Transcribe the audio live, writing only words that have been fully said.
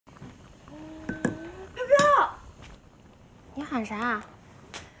喊啥？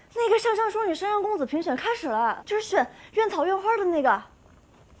那个上淑女升任公子评选开始了，就是选院草院花的那个。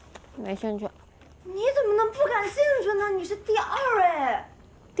没兴趣。你怎么能不感兴趣呢？你是第2哎。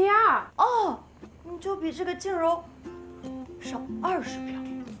第2？哦，你就比这个静柔少20票。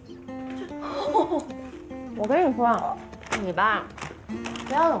我跟你说，你吧，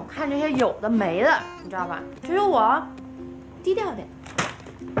不要总看这些有的没的，你知道吧？只有我，低调点。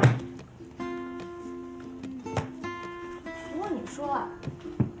不过你说啊，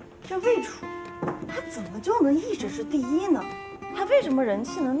这魏楚，他怎么就能一直是第1呢？他为什么人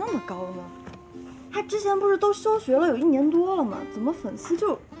气能那么高呢？他之前不是都休学了有1年多了吗？怎么粉丝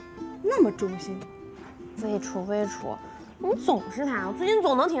就那么忠心？魏楚，你总是他，我最近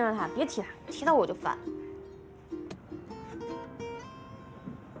总能听着他，别提他，提到我就烦。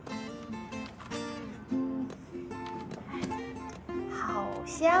好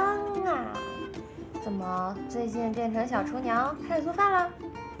香啊！怎么最近变成小厨娘，开始做饭了？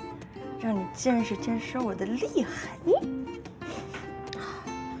让你见识见识我的厉害！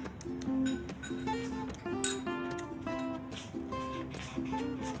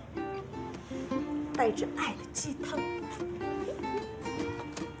带着爱的鸡汤。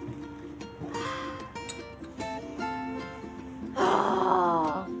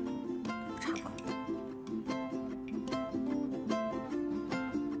啊！尝口。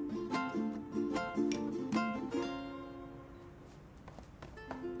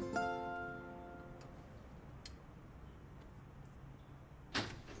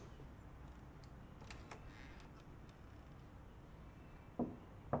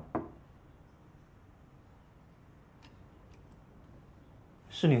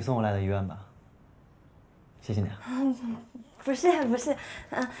是你送我来的医院吧？谢谢你啊。不是，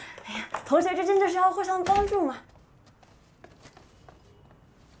哎呀，同学之间就是要互相帮助嘛。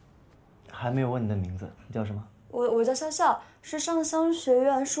还没有问你的名字，你叫什么？我叫笑笑，是上香学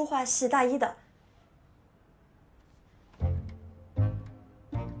院书画系大1的。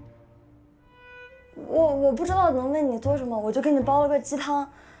我不知道能为你做什么，我就给你煲了个鸡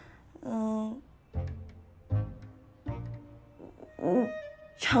汤。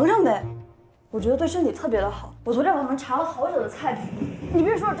尝尝呗，我觉得对身体特别的好。我昨天晚上查了好久的菜谱，你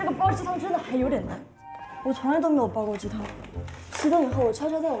别说，这个煲鸡汤真的还有点难。我从来都没有煲过鸡汤。熄灯以后，我悄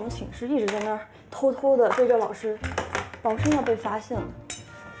悄在我们寝室一直在那儿偷偷的对着老师，保证要被发现了。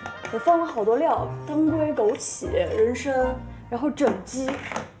我放了好多料，当归、枸杞、人参，然后整鸡，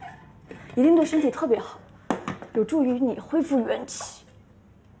一定对身体特别好，有助于你恢复元气。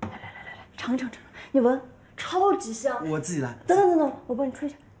来，尝一尝，你闻。超级香！我自己来。等，我帮你吹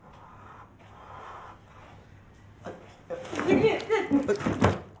一下。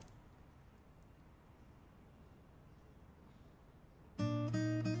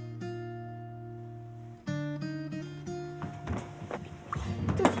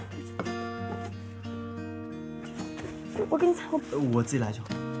我给你擦。我自己来就好。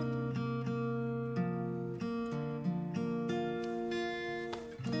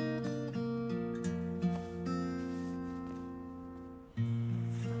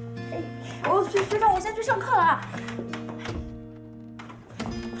学长，我先去上课了啊。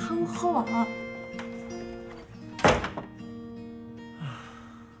汤喝完了。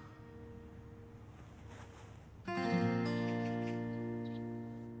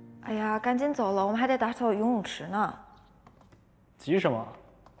哎呀，赶紧走了，我们还得打扫游泳池呢。急什么？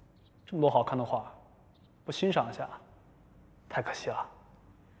这么多好看的画，不欣赏一下，太可惜了。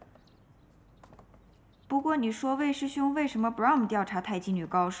不过你说魏师兄为什么不让我们调查太极女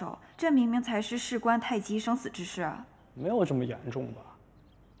高手？这明明才是事关太极生死之事啊！没有这么严重吧？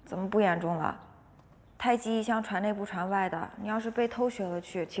怎么不严重了？太极一向传内不传外的，你要是被偷学了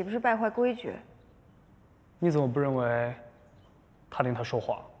去，岂不是败坏规矩？你怎么不认为他令他说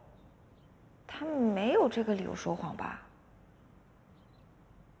谎？他没有这个理由说谎吧？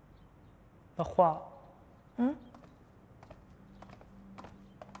那画，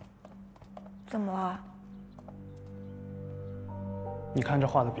怎么了？你看这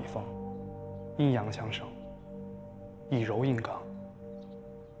画的笔锋，阴阳相生，以柔应刚，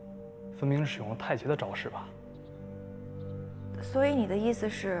分明是使用了太极的招式吧？所以你的意思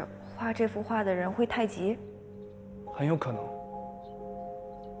是，画这幅画的人会太极？很有可能。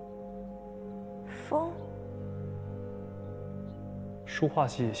风？书画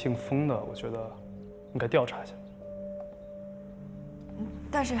系姓风的，我觉得应该调查一下。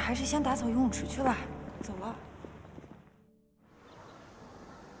但是还是先打扫游泳池去吧，走了。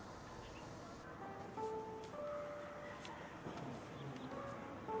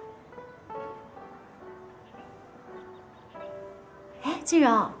哎，季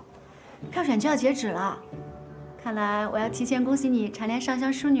柔，票选就要截止了，看来我要提前恭喜你蝉联上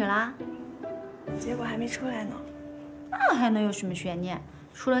香淑女啦。结果还没出来呢。那还能有什么悬念？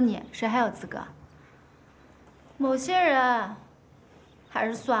除了你，谁还有资格？某些人，还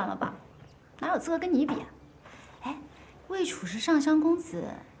是算了吧，哪有资格跟你比？哎，魏楚是上香公子，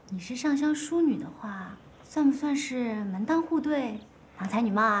你是上香淑女的话，算不算是门当户对，郎才女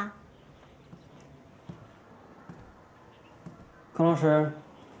貌啊？康老师，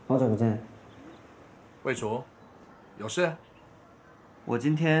好久不见。魏楚，有事？我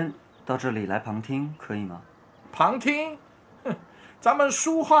今天到这里来旁听，可以吗？旁听？哼，咱们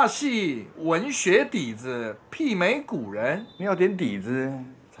书画系文学底子媲美古人，你要点底子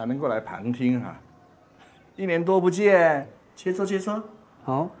才能够来旁听啊。1年多不见，切磋切磋。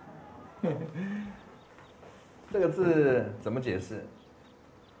好。这个字怎么解释？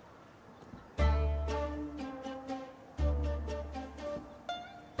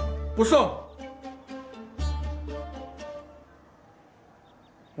不送。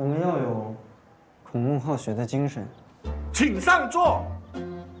我们要有孔孟好学的精神。请上座。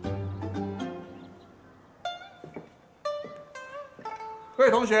各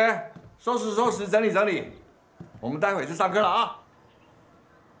位同学，收拾收拾，整理整理，我们待会去上课了啊。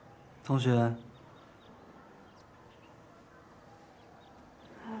同学，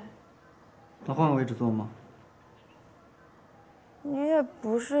能换个位置坐吗？你也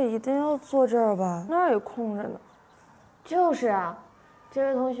不是一定要坐这儿吧？那儿也空着呢。就是啊，这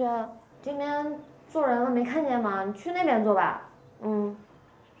位同学，今天坐人了没看见吗？你去那边坐吧。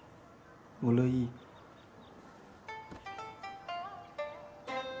我乐意。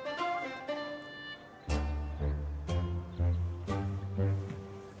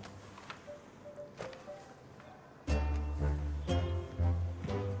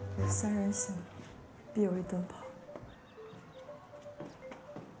3人行，必有一顿跑。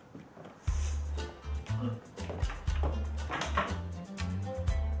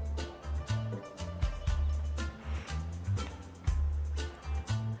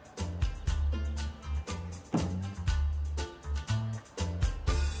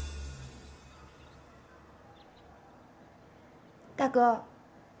大哥，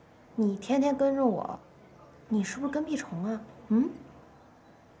你天天跟着我，你是不是跟屁虫啊？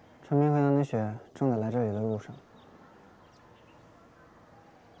陈明和杨林雪正在来这里的路上。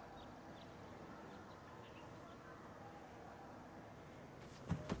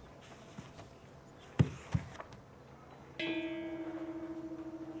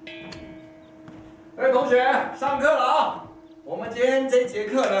各位同学，上课了啊！我们今天这节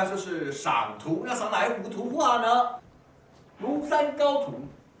课呢，就是赏图。要赏哪一幅图画呢？庐山高图，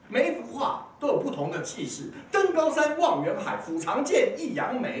每一幅画都有不同的气势。登高山，望远海，俯长剑，一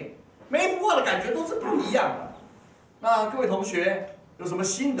扬眉。每一幅画的感觉都是不一样的。那各位同学有什么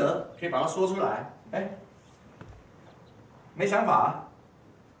心得，可以把它说出来。哎，没想法，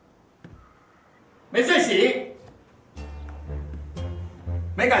没睡醒，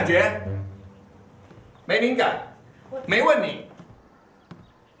没感觉，没灵感，没问你，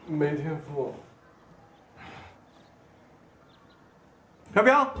没天赋。飘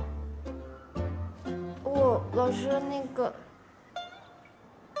飘，老师那个，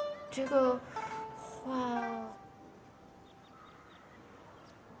这个画，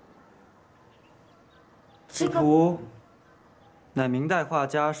此图乃明代画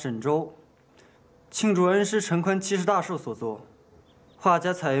家沈周庆祝恩师陈坤70大寿所作。画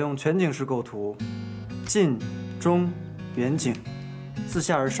家采用全景式构图，近、中、远景自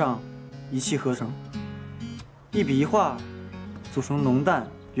下而上一气呵成，一笔一画组成浓淡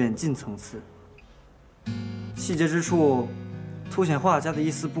远近层次，细节之处凸显画家的一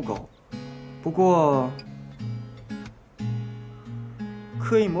丝不苟。不过，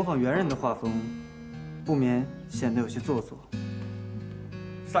刻意模仿猿人的画风，不免显得有些做作。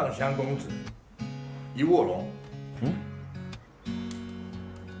上香公子，一卧龙。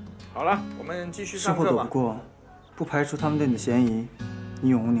好了，我们继续上课吧。事后躲不过，不排除他们对你的嫌疑，你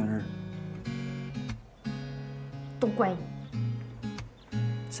永无宁日。都怪你。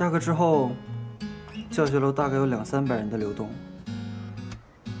下课之后，教学楼大概有200-300人的流动。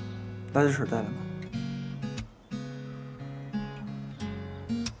垃圾水带了吗？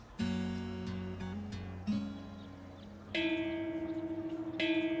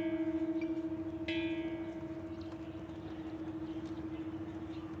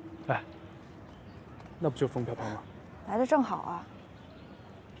哎，那不就是风飘飘吗？来的正好啊。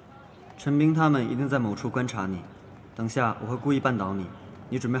陈兵他们一定在某处观察你，等下我会故意绊倒你，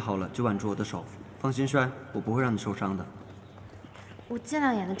你准备好了就挽住我的手。放心摔，我不会让你受伤的。我尽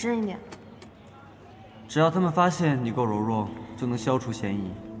量演得真一点。只要他们发现你够柔弱，就能消除嫌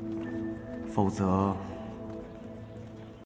疑，否则